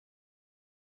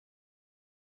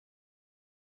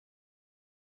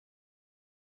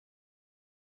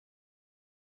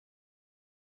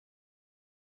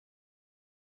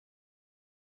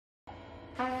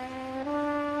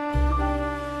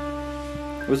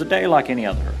It was a day like any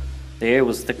other. The air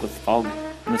was thick with fog,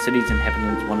 and the city's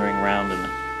inhabitants wandering around in it.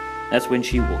 That's when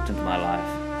she walked into my life.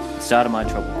 The start of my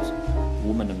troubles. The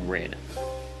woman in red.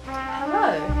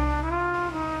 Hello,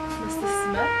 Mr.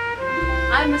 Smith.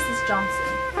 I'm Mrs. Johnson.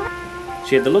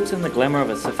 She had the looks and the glamour of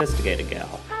a sophisticated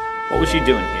gal. What was she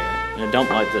doing here, in a dump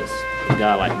like this, with a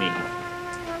guy like me?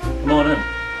 Come on in.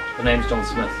 The name's John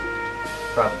Smith.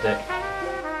 Private dick.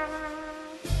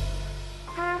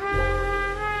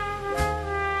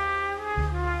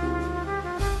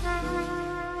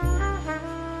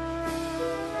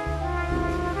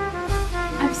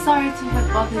 I'm sorry to have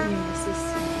bothered you, Mrs.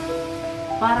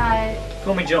 Smith, but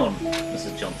Call me John,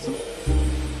 Mrs. Johnson.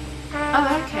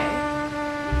 Oh, okay.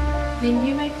 Then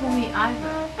you may call me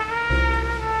Ivor.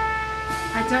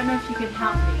 I don't know if you can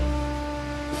help me,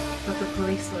 but the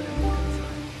police wouldn't be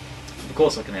concerned. Of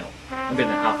course I can help. I'm better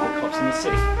than half the cops in the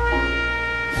city.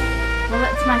 Well,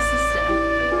 it's my sister.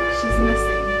 She's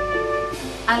missing.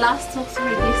 I last talked to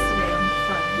her yesterday on the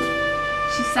phone.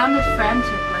 She sounded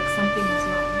frantic, like something was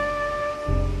wrong.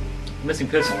 Missing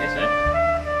person, you say?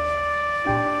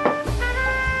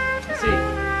 I see.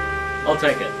 I'll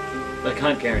take it, but I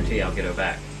can't guarantee I'll get her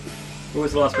back. Where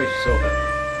was the last place you saw her?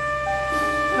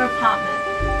 Her apartment.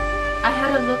 I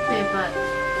had a look there, but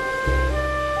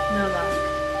no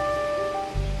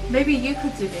luck. Maybe you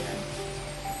could do better.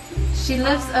 She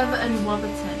lives over in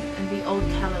Warburton in the old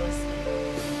Callow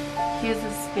estate. Here's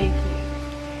a spare key.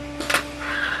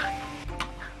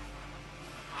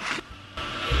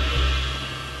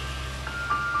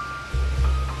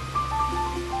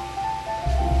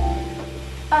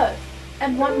 Oh,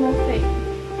 and one more thing.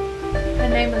 Her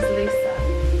name is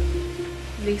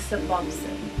Lisa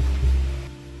Bobson.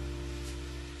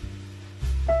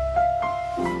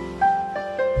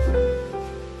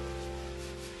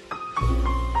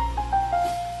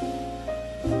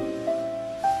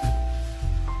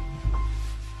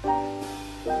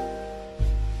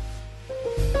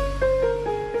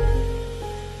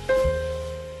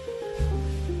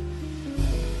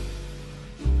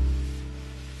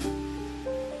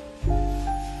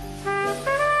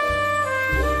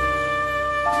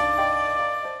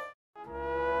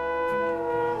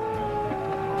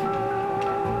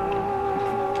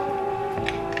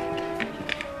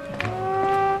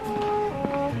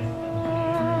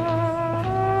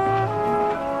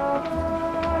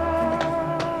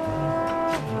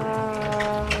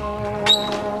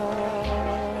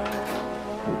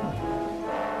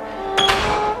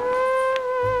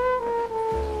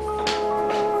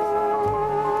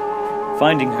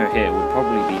 Finding her here would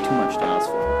probably be too much to ask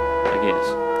for. I guess.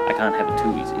 I can't have it too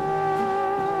easy.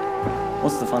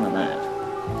 What's the fun in that?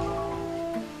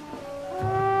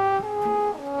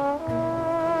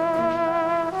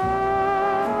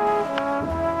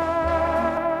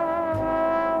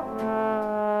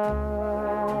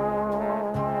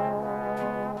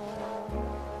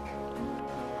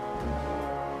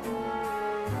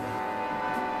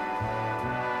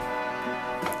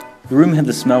 The room had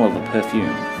the smell of a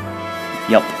perfume.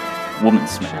 Yup, woman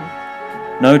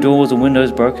smell. No doors or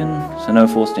windows broken, so no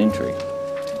forced entry.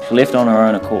 She left on her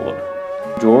own accord.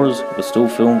 Drawers were still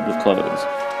filled with clothes.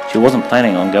 She wasn't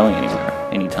planning on going anywhere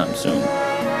anytime soon.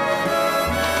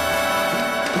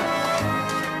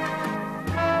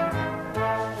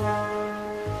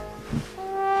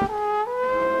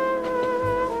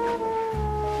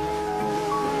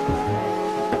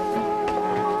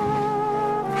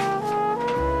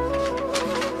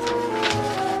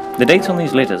 The dates on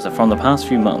these letters are from the past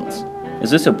few months. Is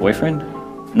this her boyfriend?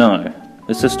 No,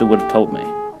 the sister would have told me.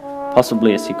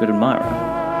 Possibly a secret admirer.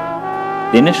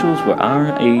 The initials were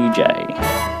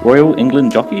R.A.J. Royal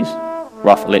England Jockeys?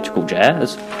 Rough electrical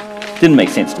jazz? Didn't make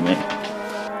sense to me.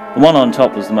 The one on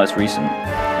top was the most recent,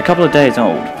 a couple of days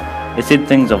old. It said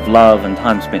things of love and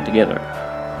time spent together.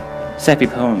 Sappy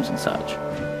poems and such.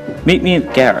 Meet me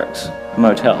at Garrick's, a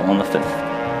motel on the 5th.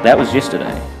 That was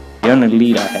yesterday, the only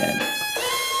lead I had.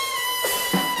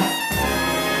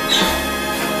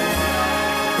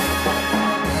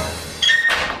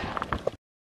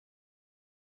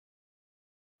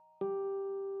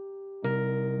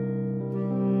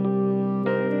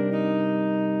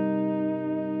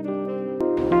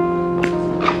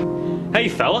 Hey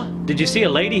fella, did you see a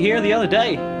lady here the other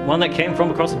day? One that came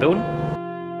from across the building?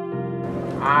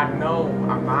 I know,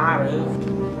 I might have.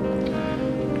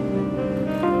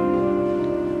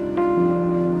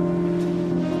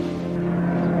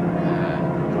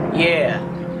 Yeah,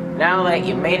 now that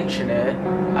you mention it,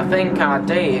 I think I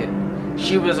did.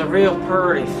 She was a real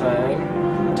pretty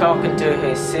thing. Talking to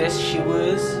her sis, she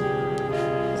was.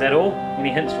 Is that all?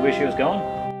 Any hints to where she was going?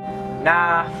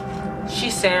 Nah, she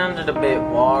sounded a bit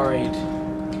worried.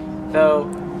 Though,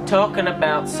 talking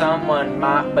about someone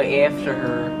might be after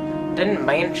her, didn't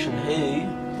mention who.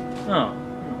 Oh,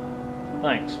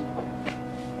 thanks.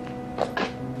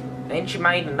 Then she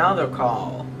made another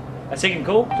call. A second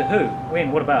call? To who?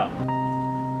 When? What about?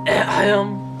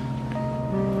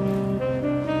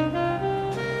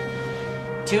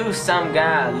 To some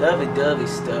guy, lovey-dovey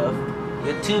stuff.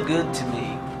 You're too good to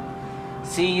me.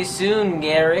 See you soon,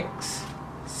 Garrix.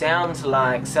 Sounds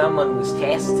like someone was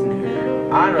testing her.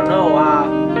 I don't know,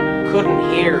 I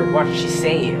couldn't hear what she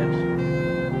said.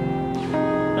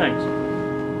 Thanks.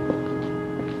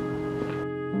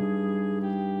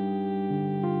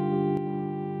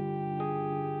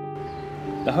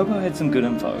 The hobo had some good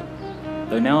info,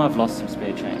 though now I've lost some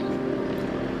spare change.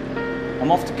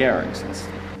 I'm off to Garrick's,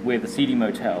 where the seedy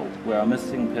motel, where a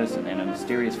missing person and a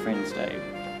mysterious friend stay.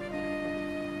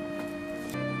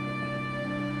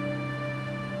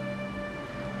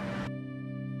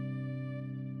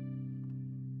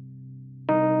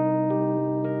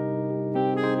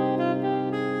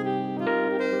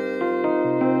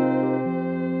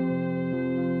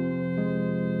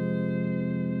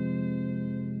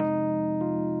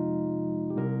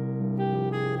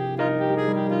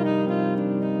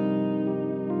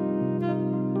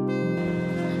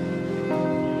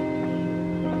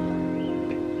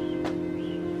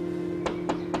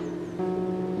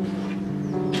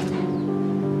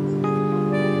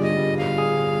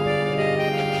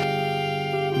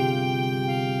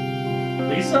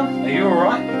 Lisa, are you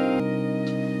alright?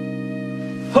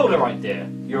 Hold it right there.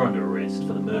 You're under arrest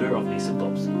for the murder of Lisa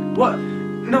Dobson. What?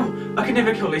 No, I could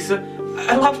never kill Lisa.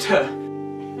 I loved her.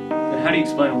 And how do you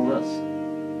explain all this?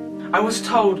 I was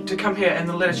told to come here in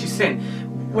the letter she sent.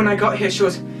 When I got here, she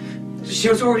was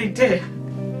already dead.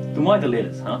 Then why the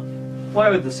letters, huh? Why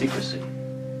with the secrecy?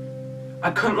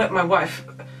 I couldn't let my wife,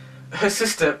 her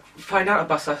sister, find out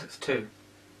about us too.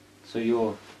 So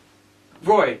you're...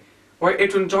 Roy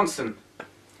Edwin Johnson.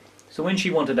 So when she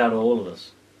wanted out of all of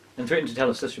this, and threatened to tell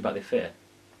her sister about the affair,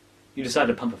 you decided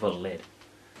to pump her full of lead.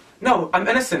 No, I'm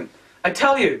innocent. I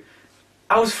tell you,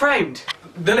 I was framed.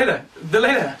 The letter.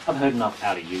 I've heard enough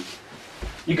out of you.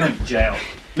 You're going to jail.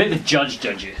 Let the judge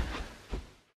judge you.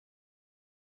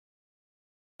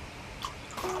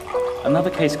 Another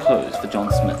case closed for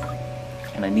John Smith,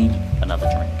 and I need another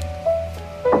drink.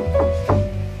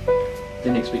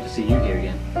 Didn't expect to see you here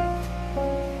again.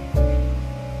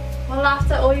 Well,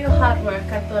 after all your hard work,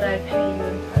 I thought I'd pay you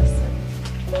in person.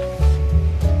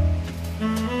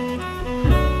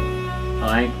 Oh,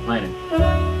 I ain't complaining.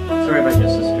 Sorry about your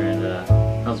sister and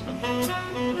husband.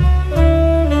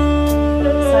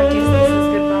 So I guess this is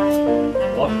goodbye.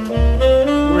 What?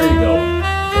 Where are you going?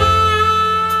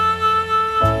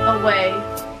 Away.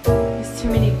 There's too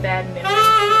many bad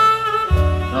memories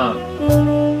Oh.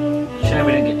 Shame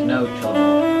we didn't get to know each other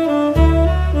more.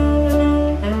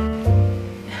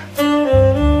 I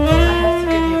have to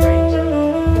give you a range.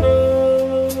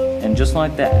 And just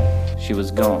like that, she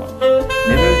was gone, never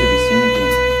to be seen again.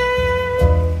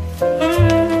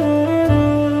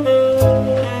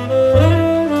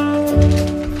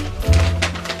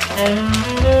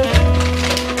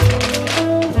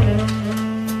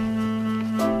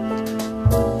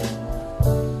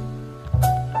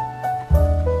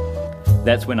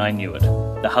 That's when I knew it.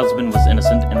 The husband was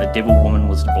innocent and the devil woman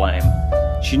was to blame.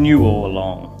 She knew all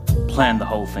along, planned the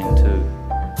whole thing too,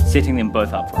 setting them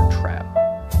both up for a trap.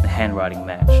 The handwriting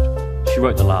matched. She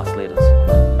wrote the last letters,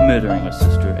 murdering her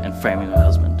sister and framing her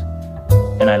husband.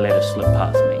 And I let her slip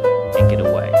past me and get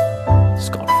away.